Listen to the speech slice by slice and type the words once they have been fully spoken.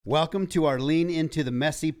Welcome to our Lean Into the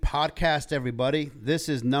Messy podcast, everybody. This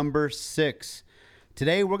is number 6.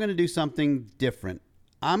 Today, we're going to do something different.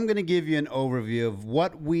 I'm going to give you an overview of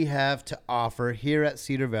what we have to offer here at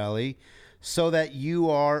Cedar Valley so that you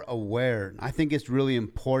are aware. I think it's really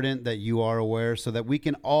important that you are aware so that we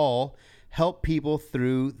can all help people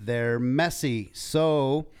through their messy.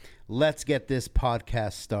 So let's get this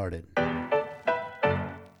podcast started.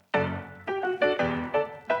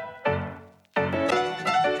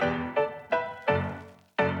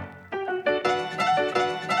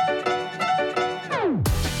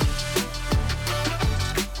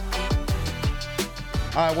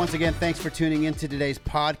 All right, once again, thanks for tuning into today's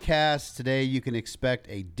podcast. Today, you can expect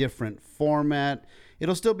a different format.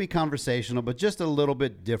 It'll still be conversational, but just a little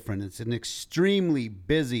bit different. It's an extremely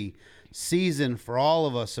busy season for all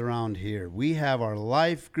of us around here. We have our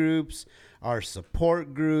life groups, our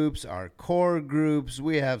support groups, our core groups.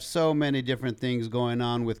 We have so many different things going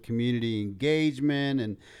on with community engagement,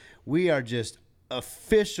 and we are just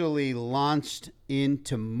officially launched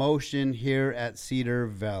into motion here at Cedar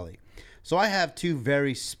Valley. So I have two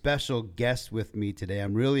very special guests with me today.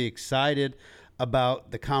 I'm really excited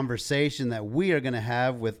about the conversation that we are going to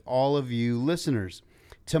have with all of you listeners.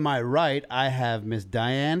 To my right, I have Miss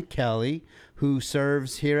Diane Kelly, who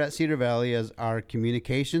serves here at Cedar Valley as our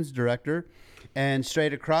communications director. And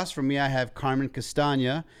straight across from me, I have Carmen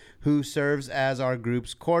Castagna, who serves as our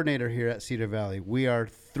group's coordinator here at Cedar Valley. We are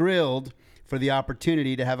thrilled for the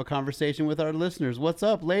opportunity to have a conversation with our listeners. What's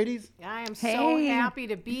up, ladies? I am so happy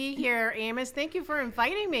to be here, Amos. Thank you for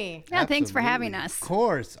inviting me. Yeah, thanks for having us. Of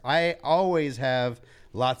course. I always have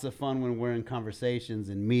lots of fun when we're in conversations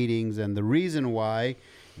and meetings, and the reason why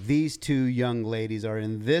these two young ladies are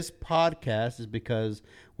in this podcast is because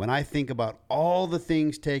when I think about all the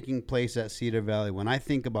things taking place at Cedar Valley, when I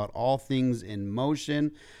think about all things in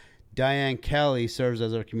motion, Diane Kelly serves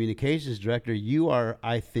as our communications director. You are,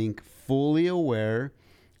 I think, fully aware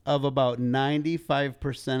of about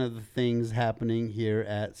 95% of the things happening here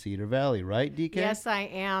at Cedar Valley, right, DK? Yes, I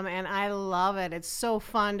am, and I love it. It's so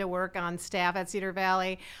fun to work on staff at Cedar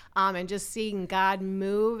Valley and just seeing God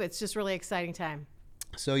move. It's just really exciting time.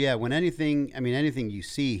 So, yeah, when anything you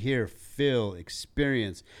see, hear, feel,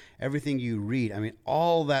 experience, everything you read,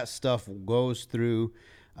 all that stuff goes through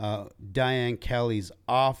Diane Kelly's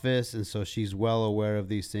office, and so she's well aware of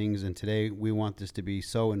these things. And today we want this to be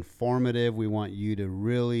so informative. We want you to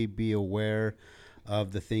really be aware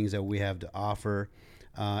of the things that we have to offer.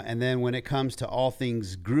 And then when it comes to all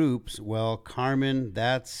things groups, well, Carmen,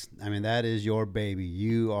 that is your baby.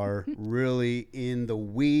 You are really in the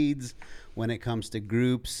weeds when it comes to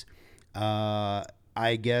groups.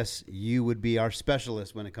 I guess you would be our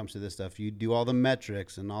specialist when it comes to this stuff. You do all the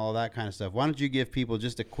metrics and all of that kind of stuff. Why don't you give people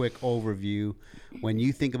just a quick overview? When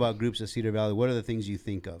you think about groups at Cedar Valley, what are the things you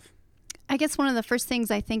think of? I guess one of the first things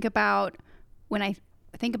I think about when I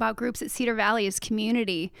think about groups at Cedar Valley is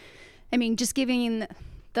community. Just giving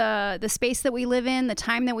the space that we live in, the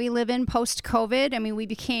time that we live in post-COVID, we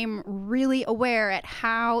became really aware at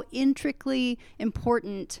how intricately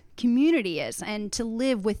important community is and to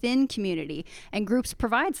live within community. And groups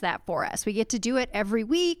provides that for us. We get to do it every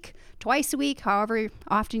week, twice a week, however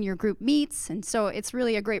often your group meets. And so it's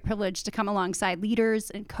really a great privilege to come alongside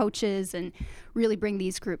leaders and coaches and really bring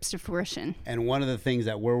these groups to fruition. And one of the things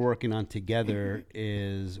that we're working on together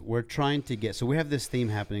is we're trying to get, so we have this theme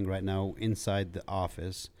happening right now inside the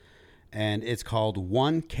office, and it's called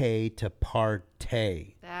 1K to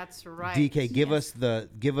Partay. That's right. DK, give us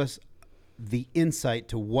the insight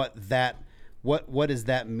to what does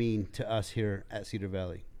that mean to us here at Cedar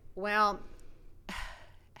Valley? Well,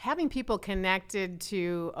 having people connected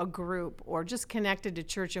to a group or just connected to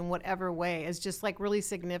church in whatever way is just really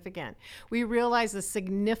significant. We realize the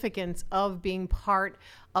significance of being part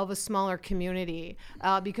of a smaller community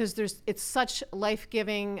because it's such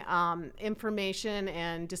life-giving information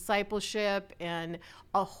and discipleship and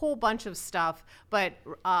a whole bunch of stuff. But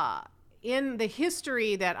in the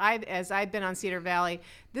history that as I've been on Cedar Valley,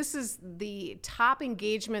 this is the top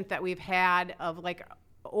engagement that we've had of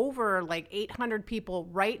over 800 people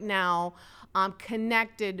right now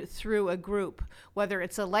connected through a group, whether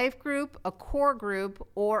it's a life group, a core group,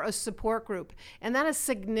 or a support group. And that is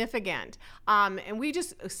significant. And we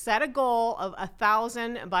just set a goal of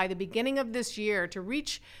 1,000 by the beginning of this year. To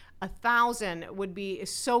reach 1,000 would be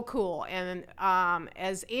so cool. And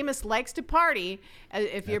as Amos likes to party,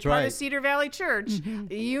 if you're part of Cedar Valley Church,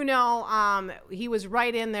 he was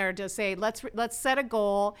right in there to say, let's set a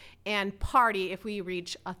goal and party if we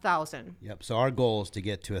reach 1,000. Yep. So our goal is to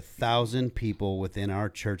get to 1,000 people within our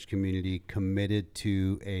church community committed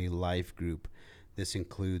to a life group. This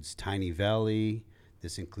includes Tiny Valley,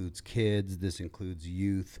 This includes kids, this includes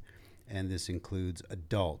youth, and this includes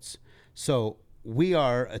adults. So we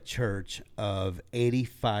are a church of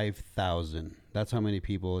 85,000. That's how many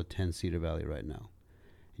people attend Cedar Valley right now.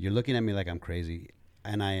 You're looking at me like I'm crazy,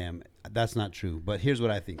 and I am. That's not true, but here's what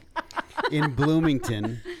I think. In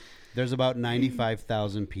Bloomington, there's about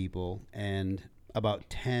 95,000 people, and about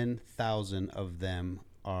 10,000 of them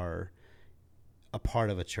are a part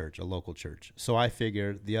of a church, a local church. So I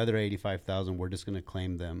figure the other 85,000, we're just going to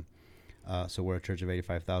claim them. So we're a church of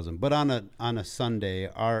 85,000. But on a Sunday,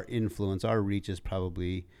 our influence, our reach is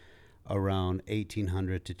probably around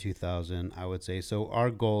 1,800 to 2,000, I would say. So our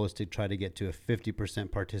goal is to try to get to a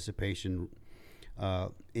 50% participation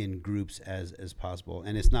in groups as possible.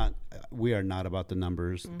 And it's not, we are not about the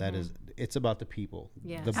numbers. That is, it's about the people.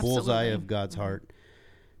 Yes. The bullseye of God's heart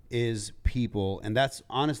is people. And that's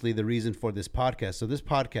honestly the reason for this podcast. So this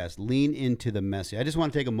podcast, Lean Into the Messy. I just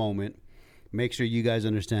want to take a moment, make sure you guys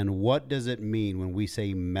understand, what does it mean when we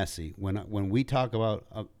say messy? When we talk about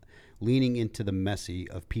leaning into the messy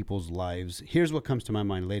of people's lives, here's what comes to my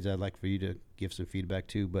mind. Ladies, I'd like for you to give some feedback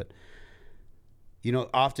too. But, you know,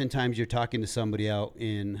 oftentimes you're talking to somebody out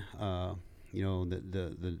in, you know,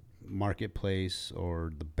 the marketplace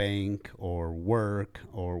or the bank or work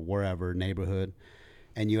or wherever, neighborhood,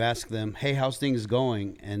 and you ask them, hey, how's things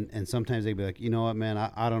going? And sometimes they'd be like, you know what, man,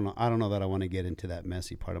 I don't know that I want to get into that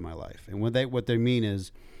messy part of my life. And what they mean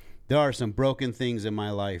is, there are some broken things in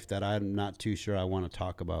my life that I'm not too sure I want to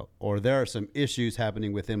talk about. Or there are some issues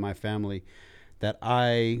happening within my family that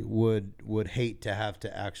I would hate to have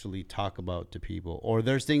to actually talk about to people. Or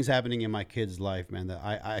there's things happening in my kid's life, man, that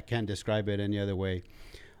I can't describe it any other way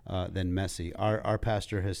than messy. Our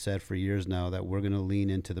pastor has said for years now that we're going to lean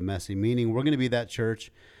into the messy, meaning we're going to be that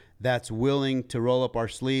church that's willing to roll up our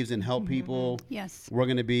sleeves and help people. Yes. We're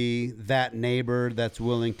going to be that neighbor that's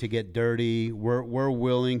willing to get dirty. We're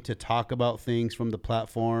willing to talk about things from the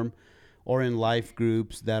platform or in life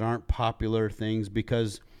groups that aren't popular things,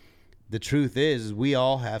 because the truth is we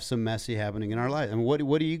all have some messy happening in our life. And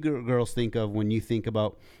what do you girls think of when you think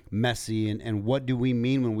about messy, and what do we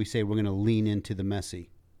mean when we say we're going to lean into the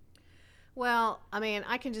messy? Well, I mean,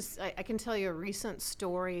 I can tell you a recent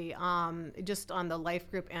story, just on the life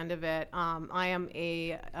group end of it. I am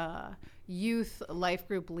a youth life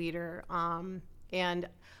group leader, and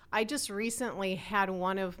I just recently had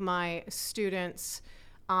one of my students'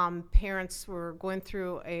 parents were going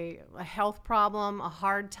through a health problem, a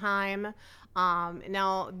hard time.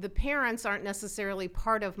 Now, the parents aren't necessarily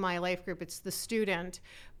part of my life group, it's the student,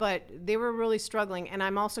 but they were really struggling. And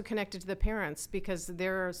I'm also connected to the parents because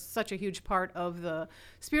they're such a huge part of the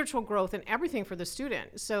spiritual growth and everything for the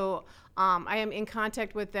student. So I am in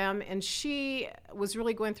contact with them, and she was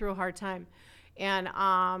really going through a hard time. And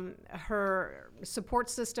her support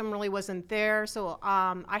system really wasn't there. So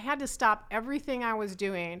I had to stop everything I was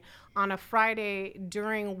doing on a Friday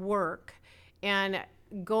during work and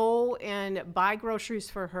go and buy groceries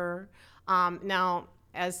for her. Now,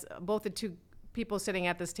 as both the two people sitting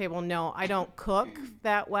at this table know, I don't cook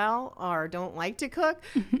that well, or don't like to cook,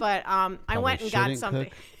 but I went and got something.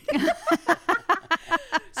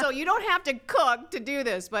 So you don't have to cook to do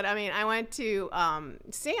this, but I mean, I went to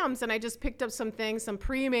Sam's and I just picked up some things, some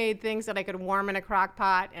pre-made things that I could warm in a crock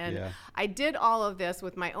pot, and I did all of this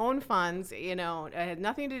with my own funds. You know, it had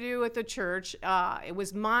nothing to do with the church. It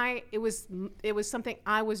was something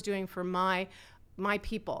I was doing for my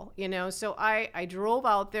people, you know. So I drove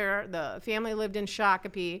out there. The family lived in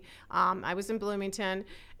Shakopee. I was in Bloomington,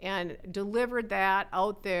 and delivered that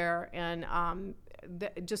out there, and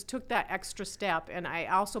just took that extra step. And I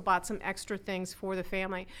also bought some extra things for the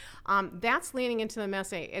family. That's leaning into the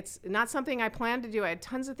messy. It's not something I planned to do. I had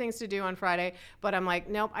tons of things to do on Friday, but I'm like,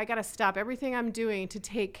 nope, I got to stop everything I'm doing to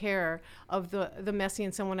take care of the messy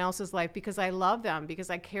in someone else's life, because I love them,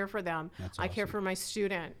 because I care for them. That's I care awesome. for my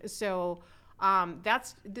student. So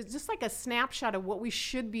that's just like a snapshot of what we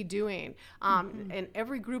should be doing in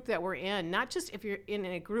every group that we're in, not just if you're in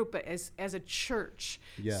a group, but as a church.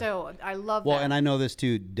 Yeah. So I love that. Well, and I know this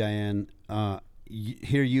too, Diane.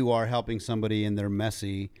 Here you are helping somebody in their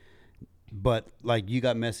messy, but like you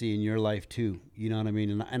got messy in your life too. You know what I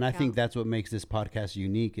mean? And I think that's what makes this podcast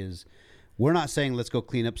unique is we're not saying let's go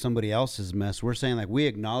clean up somebody else's mess. We're saying like we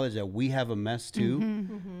acknowledge that we have a mess too,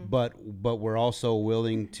 but we're also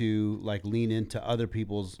willing to like lean into other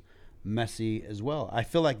people's messy as well. I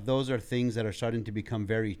feel like those are things that are starting to become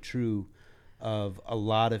very true of a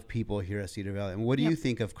lot of people here at Cedar Valley. And what do you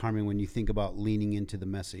think of, Carmen, when you think about leaning into the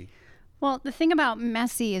messy? Well, the thing about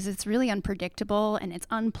messy is it's really unpredictable and it's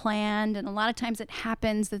unplanned, and a lot of times it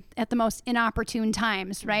happens at the most inopportune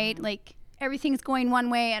times, right? Like everything's going one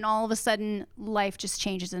way, and all of a sudden life just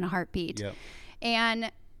changes in a heartbeat. Yep.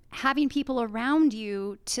 And having people around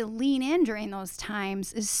you to lean in during those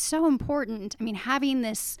times is so important. I mean, having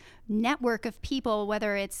this network of people,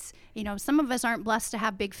 whether it's, some of us aren't blessed to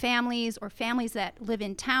have big families or families that live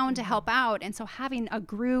in town to help out. And so having a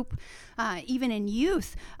group, even in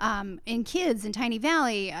youth, in kids in Tiny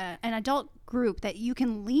Valley, an adult group that you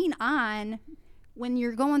can lean on when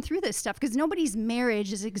you're going through this stuff, because nobody's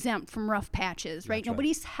marriage is exempt from rough patches, right?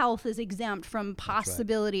 Nobody's health is exempt from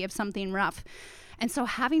possibility of something rough. And so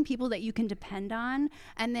having people that you can depend on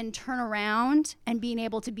and then turn around and being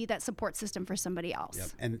able to be that support system for somebody else. Yep.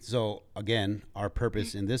 And so, again, our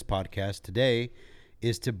purpose in this podcast today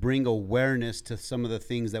is to bring awareness to some of the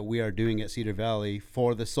things that we are doing at Cedar Valley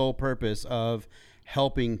for the sole purpose of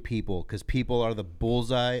helping people, because people are the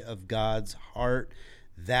bullseye of God's heart.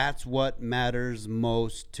 That's what matters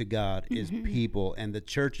most to God is people. And the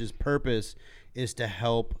church's purpose is to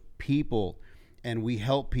help people. And we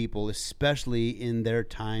help people, especially in their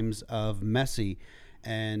times of messy.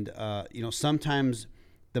 And, sometimes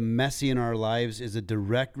the messy in our lives is a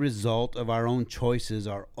direct result of our own choices,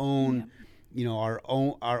 our own,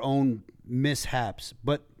 our own mishaps.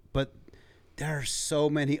 But there are so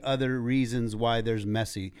many other reasons why there's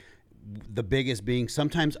messy. The biggest being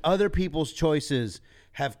sometimes other people's choices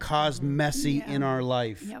have caused messy in our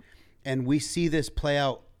life. Yep. And we see this play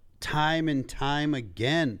out time and time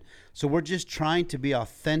again. So we're just trying to be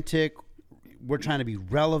authentic. We're trying to be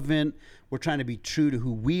relevant. We're trying to be true to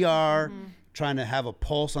who we are, trying to have a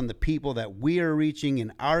pulse on the people that we are reaching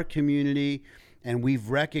in our community. And we've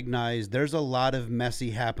recognized there's a lot of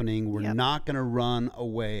messy happening. We're not going to run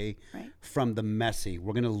away from the messy.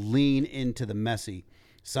 We're going to lean into the messy.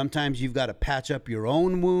 Sometimes you've got to patch up your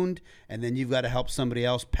own wound, and then you've got to help somebody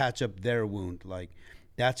else patch up their wound. Like,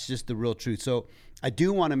 that's just the real truth. So I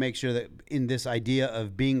do want to make sure that in this idea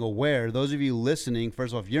of being aware, those of you listening,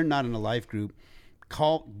 first of all, if you're not in a life group,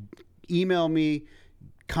 email me,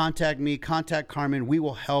 contact Carmen. We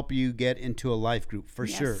will help you get into a life group for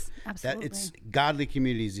sure. Absolutely. That it's godly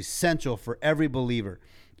community is essential for every believer.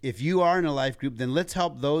 If you are in a life group, then let's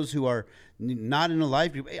help those who are not in a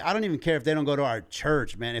life group. I don't even care if they don't go to our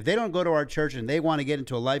church, man. If they don't go to our church and they want to get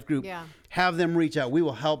into a life group, have them reach out. We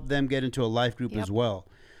will help them get into a life group as well.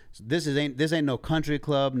 So this ain't no country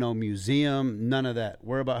club, no museum, none of that.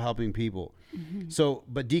 We're about helping people. So,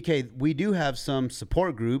 but DK, we do have some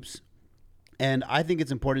support groups, and I think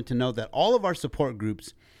it's important to note that all of our support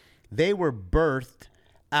groups, they were birthed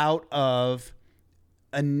out of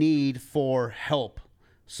a need for help.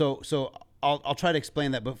 So I'll try to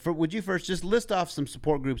explain that. But would you first just list off some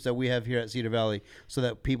support groups that we have here at Cedar Valley so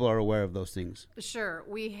that people are aware of those things? Sure.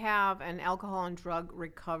 We have an alcohol and drug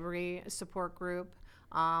recovery support group.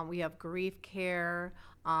 We have grief care.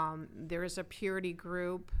 There is a purity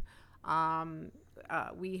group.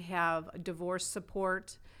 We have divorce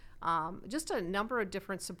support. Just a number of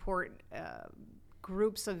different support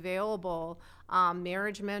groups available.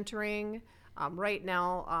 Marriage mentoring. Right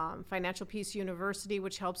now, Financial Peace University,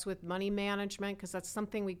 which helps with money management, because that's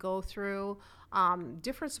something we go through.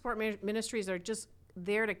 Different support ministries are just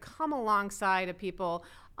there to come alongside of people,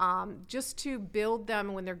 just to build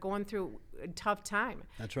them when they're going through a tough time.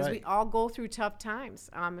 That's right. Because we all go through tough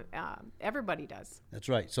times. Everybody does. That's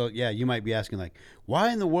right. So, yeah, you might be asking, like,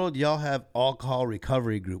 why in the world do y'all have alcohol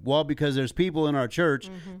recovery group? Well, because there's people in our church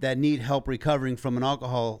that need help recovering from an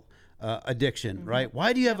alcohol addiction, right?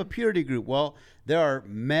 Why do you have a purity group? Well, there are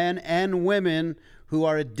men and women who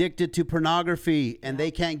are addicted to pornography, and they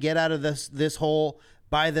can't get out of this hole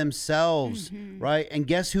by themselves, right? And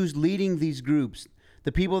guess who's leading these groups?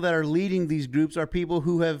 The people that are leading these groups are people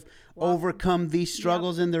who have overcome these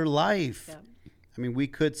struggles in their life. I mean, we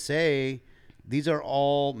could say these are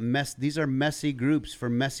all these are messy groups for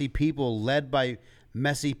messy people, led by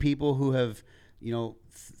messy people who have,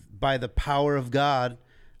 by the power of God,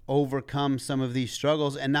 overcome some of these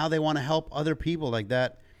struggles, and now they want to help other people like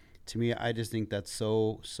that. To me, I just think that's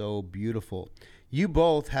so beautiful. You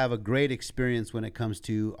both have a great experience when it comes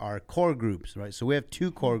to our core groups, right? So we have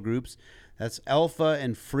two core groups. That's Alpha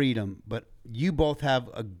and Freedom, but you both have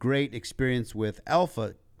a great experience with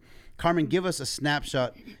Alpha. Carmen, give us a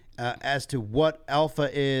snapshot as to what Alpha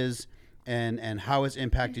is and how it's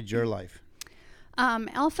impacted your life.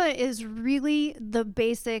 Alpha is really the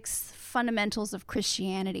basics, fundamentals of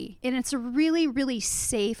Christianity. And it's a really, really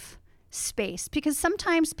safe space, because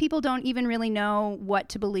sometimes people don't even really know what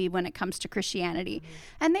to believe when it comes to Christianity.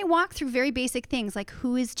 And they walk through very basic things like,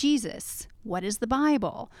 who is Jesus? What is the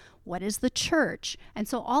Bible? What is the church? And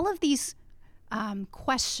so all of these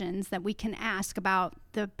questions that we can ask about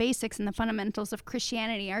the basics and the fundamentals of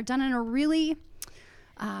Christianity are done in a really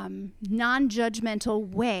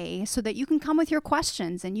non-judgmental way, so that you can come with your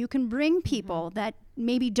questions and you can bring people that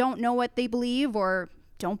maybe don't know what they believe or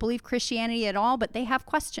don't believe Christianity at all, but they have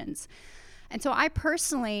questions. And so I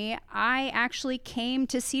actually came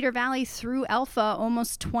to Cedar Valley through Alpha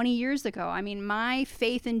almost 20 years ago. I mean, my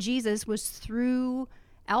faith in Jesus was through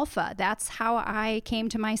Alpha. That's how I came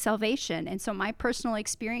to my salvation. And so my personal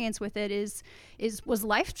experience with it was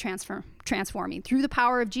life transforming through the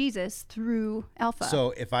power of Jesus through Alpha.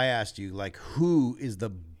 So if I asked you, like, who is the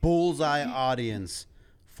bullseye audience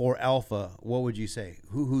for Alpha, what would you say?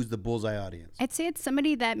 Who's the bullseye audience? I'd say it's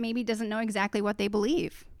somebody that maybe doesn't know exactly what they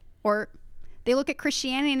believe, or they look at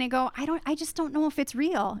Christianity and they go, I just don't know if it's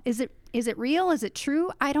real. Is it real? Is it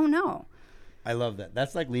true? I don't know. I love that.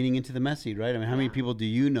 That's like leaning into the messy, right? I mean, how many people do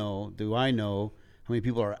I know? How many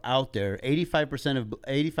people are out there?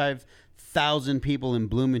 85,000 people in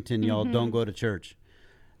Bloomington, y'all, don't go to church.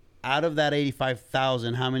 Out of that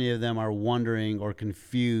 85,000, how many of them are wondering or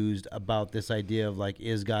confused about this idea of, like,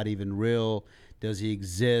 is God even real? Does he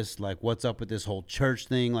exist? Like, what's up with this whole church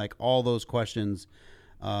thing? Like, all those questions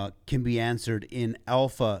can be answered in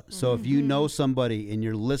Alpha. So if you know somebody and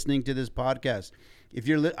you're listening to this podcast,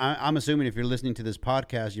 I'm assuming if you're listening to this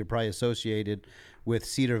podcast, you're probably associated with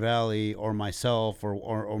Cedar Valley or myself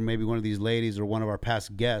or maybe one of these ladies or one of our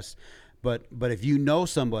past guests. But if you know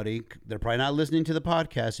somebody, they're probably not listening to the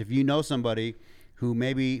podcast. If you know somebody who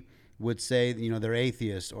maybe would say, they're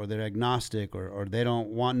atheist or they're agnostic or they don't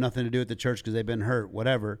want nothing to do with the church because they've been hurt,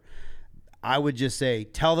 whatever, I would just say,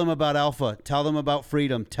 tell them about Alpha, tell them about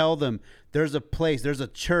freedom, tell them there's a place, there's a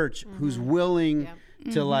church who's willing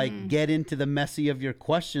to like get into the messy of your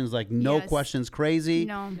questions, like no questions crazy.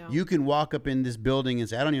 No. You can walk up in this building and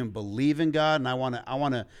say, I don't even believe in God, and I want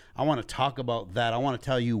to talk about that. I want to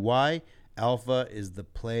tell you why Alpha is the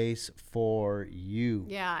place for you.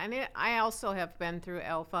 Yeah, and I also have been through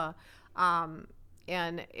Alpha.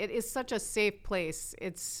 And it is such a safe place.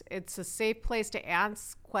 It's a safe place to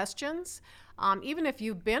ask questions. Even if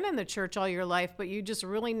you've been in the church all your life, but you just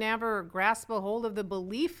really never grasp a hold of the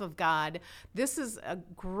belief of God, this is a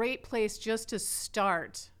great place just to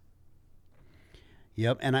start.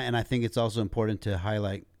 Yep, and I think it's also important to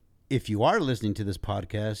highlight, if you are listening to this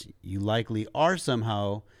podcast, you likely are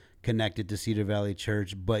somehow connected to Cedar Valley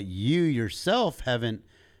Church, but you yourself haven't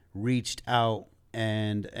reached out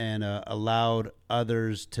and allowed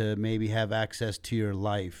others to maybe have access to your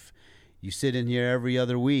life. You sit in here every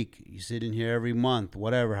other week, you sit in here every month,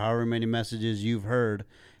 whatever, however many messages you've heard,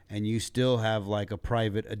 and you still have like a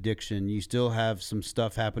private addiction. You still have some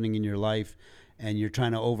stuff happening in your life and you're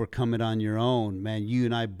trying to overcome it on your own. Man, you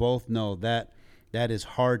and I both know that is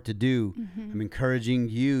hard to do. I'm encouraging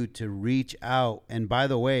you to reach out. And by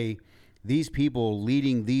the way, these people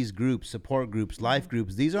leading these groups, support groups, life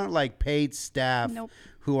groups, these aren't like paid staff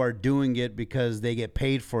who are doing it because they get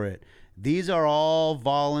paid for it. These are all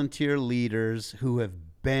volunteer leaders who have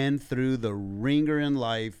been through the ringer in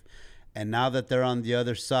life, and now that they're on the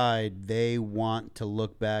other side, they want to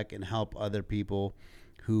look back and help other people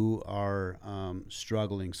who are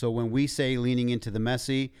struggling. So when we say leaning into the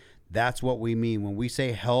messy, that's what we mean. When we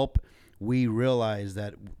say help, we realize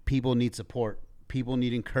that people need support. People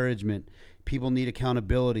need encouragement. People need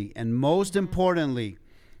accountability. And most importantly,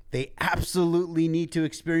 they absolutely need to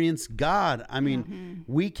experience God. I mean,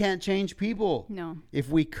 we can't change people. No. If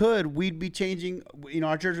we could, we'd be changing,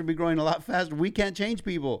 our church would be growing a lot faster. We can't change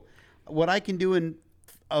people. What I can do in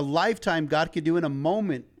a lifetime, God could do in a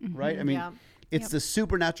moment, right? I mean, it's the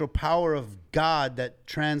supernatural power of God that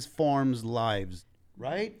transforms lives.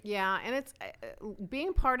 Right? Yeah, and it's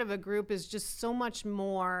being part of a group is just so much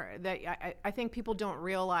more that I think people don't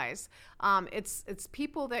realize. It's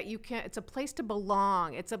people that you can. It's a place to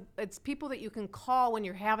belong. It's people that you can call when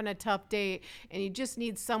you're having a tough day and you just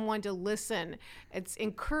need someone to listen. It's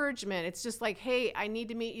encouragement. It's just like, hey, I need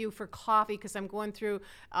to meet you for coffee because I'm going through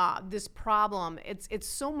this problem. It's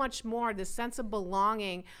so much more the sense of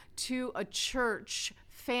belonging to a church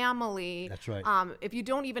family. That's right. If you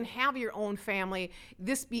don't even have your own family,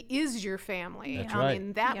 this is your family. That's right.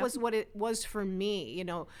 And that was what it was for me.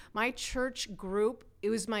 My church group,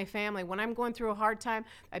 it was my family. When I'm going through a hard time,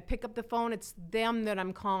 I pick up the phone. It's them that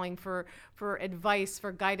I'm calling for advice,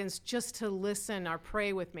 for guidance, just to listen or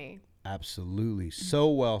pray with me. Absolutely. So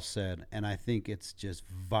well said. And I think it's just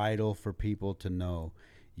vital for people to know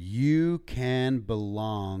you can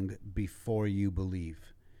belong before you believe.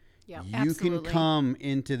 Yeah, you can come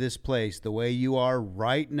into this place the way you are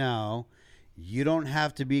right now. You don't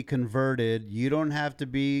have to be converted. You don't have to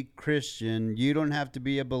be Christian. You don't have to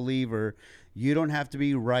be a believer. You don't have to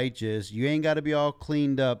be righteous. You ain't got to be all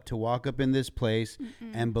cleaned up to walk up in this place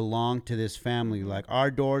and belong to this family. Like,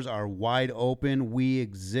 our doors are wide open. We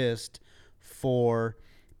exist for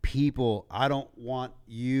people. I don't want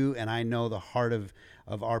you, and I know the heart of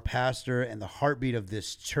our pastor and the heartbeat of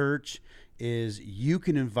this church is you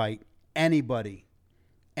can invite anybody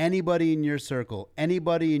in your circle,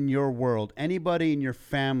 anybody in your world, anybody in your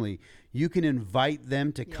family. You can invite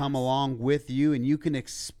them to come along with you, and you can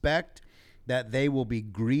expect that they will be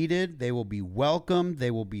greeted, they will be welcomed, they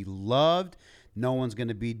will be loved. No one's going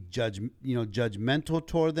to be judgmental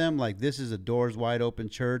toward them. Like, this is a doors wide open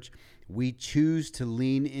church. We choose to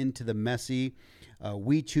lean into the messy.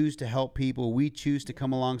 We choose to help people. We choose to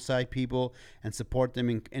come alongside people and support them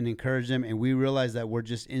and encourage them. And we realize that we're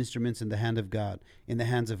just instruments in the hands of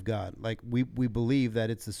God. Like, we believe that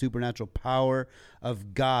it's the supernatural power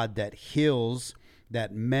of God that heals,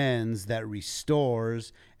 that mends, that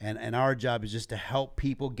restores, and our job is just to help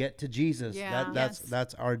people get to Jesus.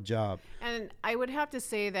 That's our job. And I would have to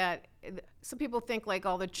say that some people think like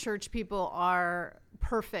all the church people are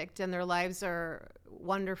perfect and their lives are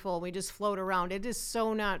wonderful. We just float around. It is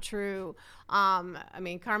so not true. I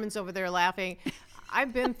mean, Carmen's over there laughing.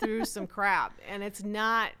 I've been through some crap, and it's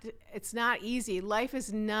not easy. Life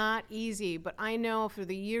is not easy, but I know through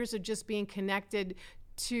the years of just being connected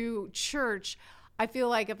to church, I feel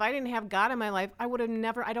like if I didn't have God in my life, I would have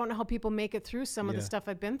never, I don't know how people make it through some of the stuff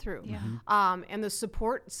I've been through. And the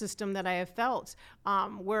support system that I have felt,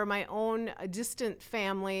 where my own distant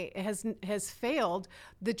family has failed,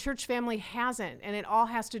 the church family hasn't. And it all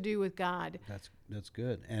has to do with God. That's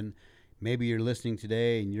good. And maybe you're listening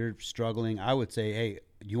today and you're struggling. I would say, hey,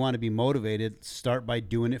 you want to be motivated, start by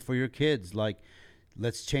doing it for your kids. Like,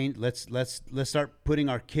 let's start putting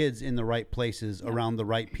our kids in the right places, around the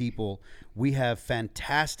right people. We have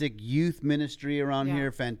fantastic youth ministry around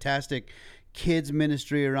here, fantastic kids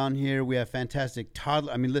ministry around here. We have fantastic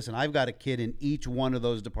toddler. I mean, listen, I've got a kid in each one of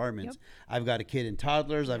those departments. I've got a kid in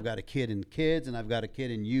toddlers, I've got a kid in kids, and I've got a kid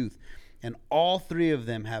in youth. And all three of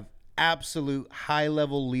them have absolute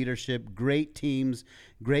high-level leadership, great teams,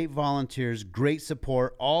 great volunteers, great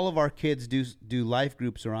support. All of our kids do life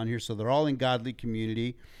groups around here, so they're all in godly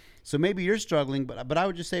community. So maybe you're struggling, but I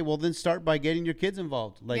would just say, well, then start by getting your kids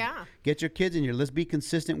involved. Like, get your kids in here. Let's be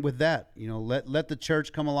consistent with that. You know, let the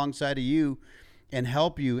church come alongside of you and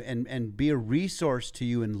help you and be a resource to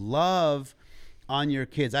you and love on your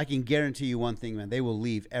kids. I can guarantee you one thing, man. They will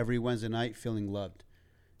leave every Wednesday night feeling loved.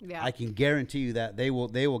 I can guarantee you that they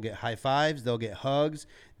will get high fives, they'll get hugs,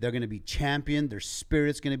 they're going to be championed, their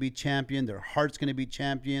spirit's going to be championed, their heart's going to be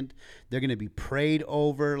championed, they're going to be prayed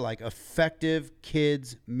over. Like, effective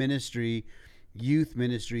kids ministry, youth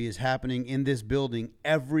ministry is happening in this building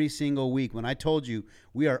every single week. When I told you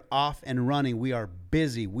we are off and running, we are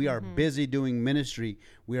busy. We are busy doing ministry.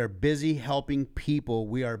 We are busy helping people.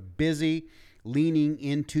 We are busy leaning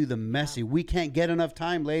into the messy. We can't get enough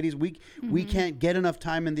time, ladies. We can't get enough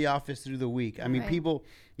time in the office through the week. I mean, people,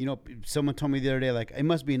 someone told me the other day, like, it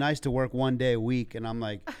must be nice to work one day a week. And I'm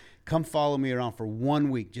like, come follow me around for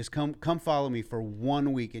 1 week. Just come follow me for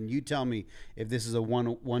 1 week. And you tell me if this is a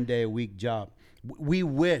one day a week job. We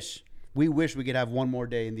wish we could have one more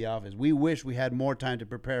day in the office. We wish we had more time to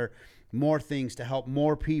prepare more things to help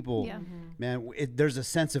more people. Man, there's a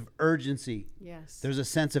sense of urgency. There's a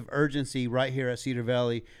sense of urgency right here at Cedar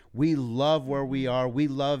Valley. We love where we are. We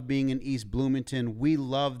love being in East Bloomington. We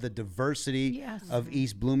love the diversity of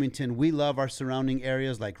East Bloomington. We love our surrounding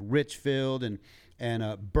areas like Richfield and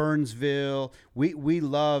Burnsville. We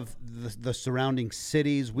love the surrounding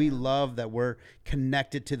cities. We love that we're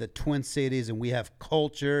connected to the Twin Cities, and we have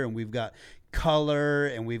culture, and we've got color,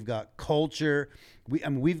 and we've got culture.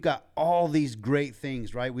 We've got all these great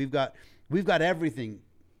things, right? We've got everything.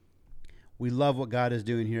 We love what God is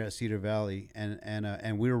doing here at Cedar Valley,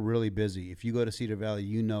 and we're really busy. If you go to Cedar Valley,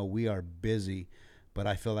 we are busy, but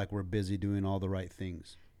I feel like we're busy doing all the right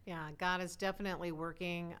things. Yeah, God is definitely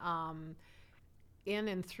working in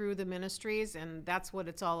and through the ministries, and that's what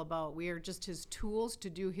it's all about. We are just his tools to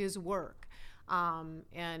do his work.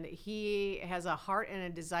 And he has a heart and a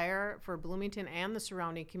desire for Bloomington and the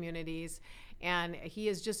surrounding communities. And he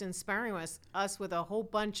is just inspiring us with a whole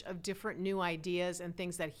bunch of different new ideas and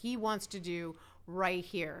things that he wants to do right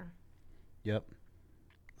here. Yep.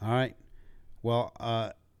 All right. Well,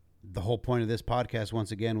 the whole point of this podcast,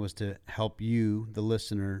 once again, was to help you, the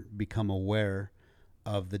listener, become aware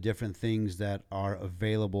of the different things that are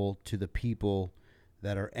available to the people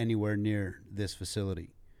that are anywhere near this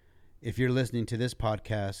facility. if you're listening to this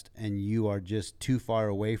podcast and you are just too far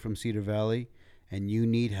away from Cedar Valley and you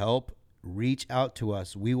need help, reach out to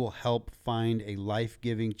us. We will help find a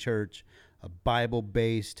life-giving church, a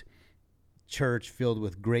Bible-based church filled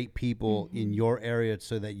with great people in your area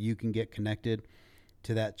so that you can get connected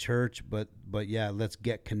to that church. But yeah, let's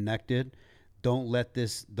get connected. Don't let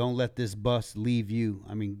this bus leave you.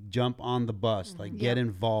 I mean, jump on the bus, get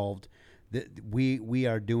involved. We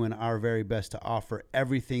are doing our very best to offer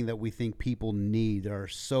everything that we think people need. There are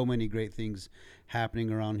so many great things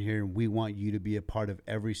happening around here, and we want you to be a part of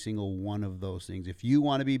every single one of those things. If you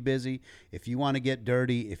want to be busy, if you want to get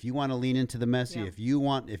dirty, if you want to lean into the messy, if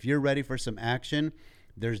you're ready for some action,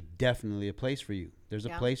 there's definitely a place for you. There's a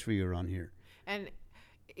place for you around here. And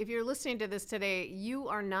if you're listening to this today, you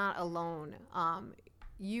are not alone.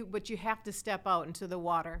 But you have to step out into the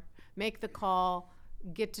water, make the call,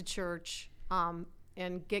 get to church,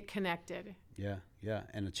 and get connected. Yeah.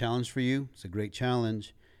 And a challenge for you. It's a great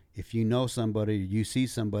challenge. If you know somebody, you see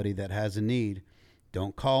somebody that has a need,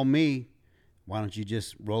 don't call me. Why don't you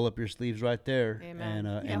just roll up your sleeves right there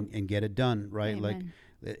and get it done, right? Amen.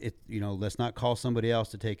 Like let's not call somebody else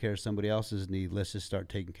to take care of somebody else's need. Let's just start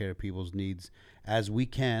taking care of people's needs as we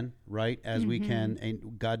can, right? As we can.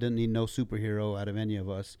 And God doesn't need no superhero out of any of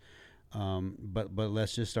us. But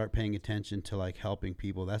let's just start paying attention to like helping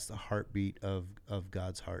people. That's the heartbeat of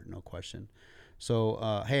God's heart, no question.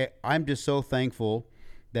 So, hey, I'm just so thankful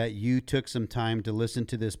that you took some time to listen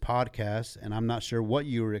to this podcast, and I'm not sure what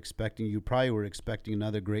you were expecting. You probably were expecting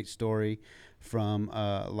another great story from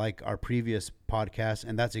like our previous podcast,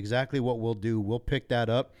 and that's exactly what we'll do. We'll pick that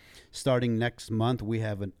up starting next month. We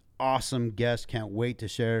have an awesome guest. Can't wait to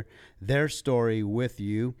share their story with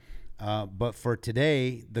you. But for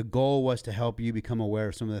today, the goal was to help you become aware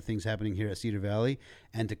of some of the things happening here at Cedar Valley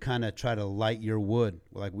and to kind of try to light your wood.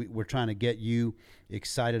 Like we're trying to get you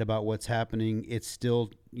excited about what's happening. It's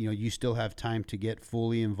still, you still have time to get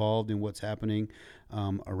fully involved in what's happening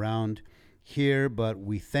around here. But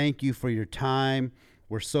we thank you for your time.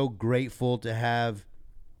 We're so grateful to have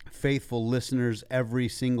faithful listeners every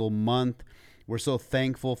single month. We're so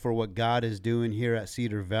thankful for what God is doing here at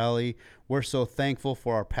Cedar Valley. We're so thankful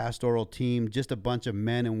for our pastoral team, just a bunch of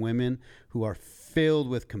men and women who are filled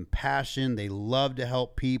with compassion. They love to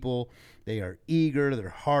help people. They are eager. They're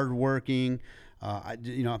hardworking.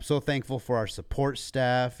 I'm so thankful for our support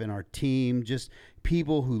staff and our team, just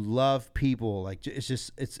people who love people. Like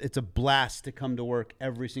it's a blast to come to work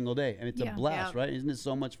every single day. And it's a blast, right? Isn't it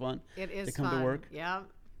so much fun to come to work? Yeah.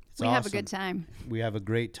 We have a good time. We have a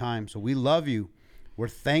great time. So we love you. We're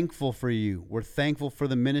thankful for you. We're thankful for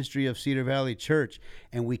the ministry of Cedar Valley Church,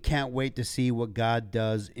 and we can't wait to see what God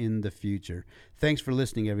does in the future. Thanks for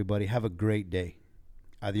listening, everybody. Have a great day.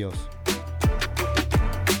 Adios.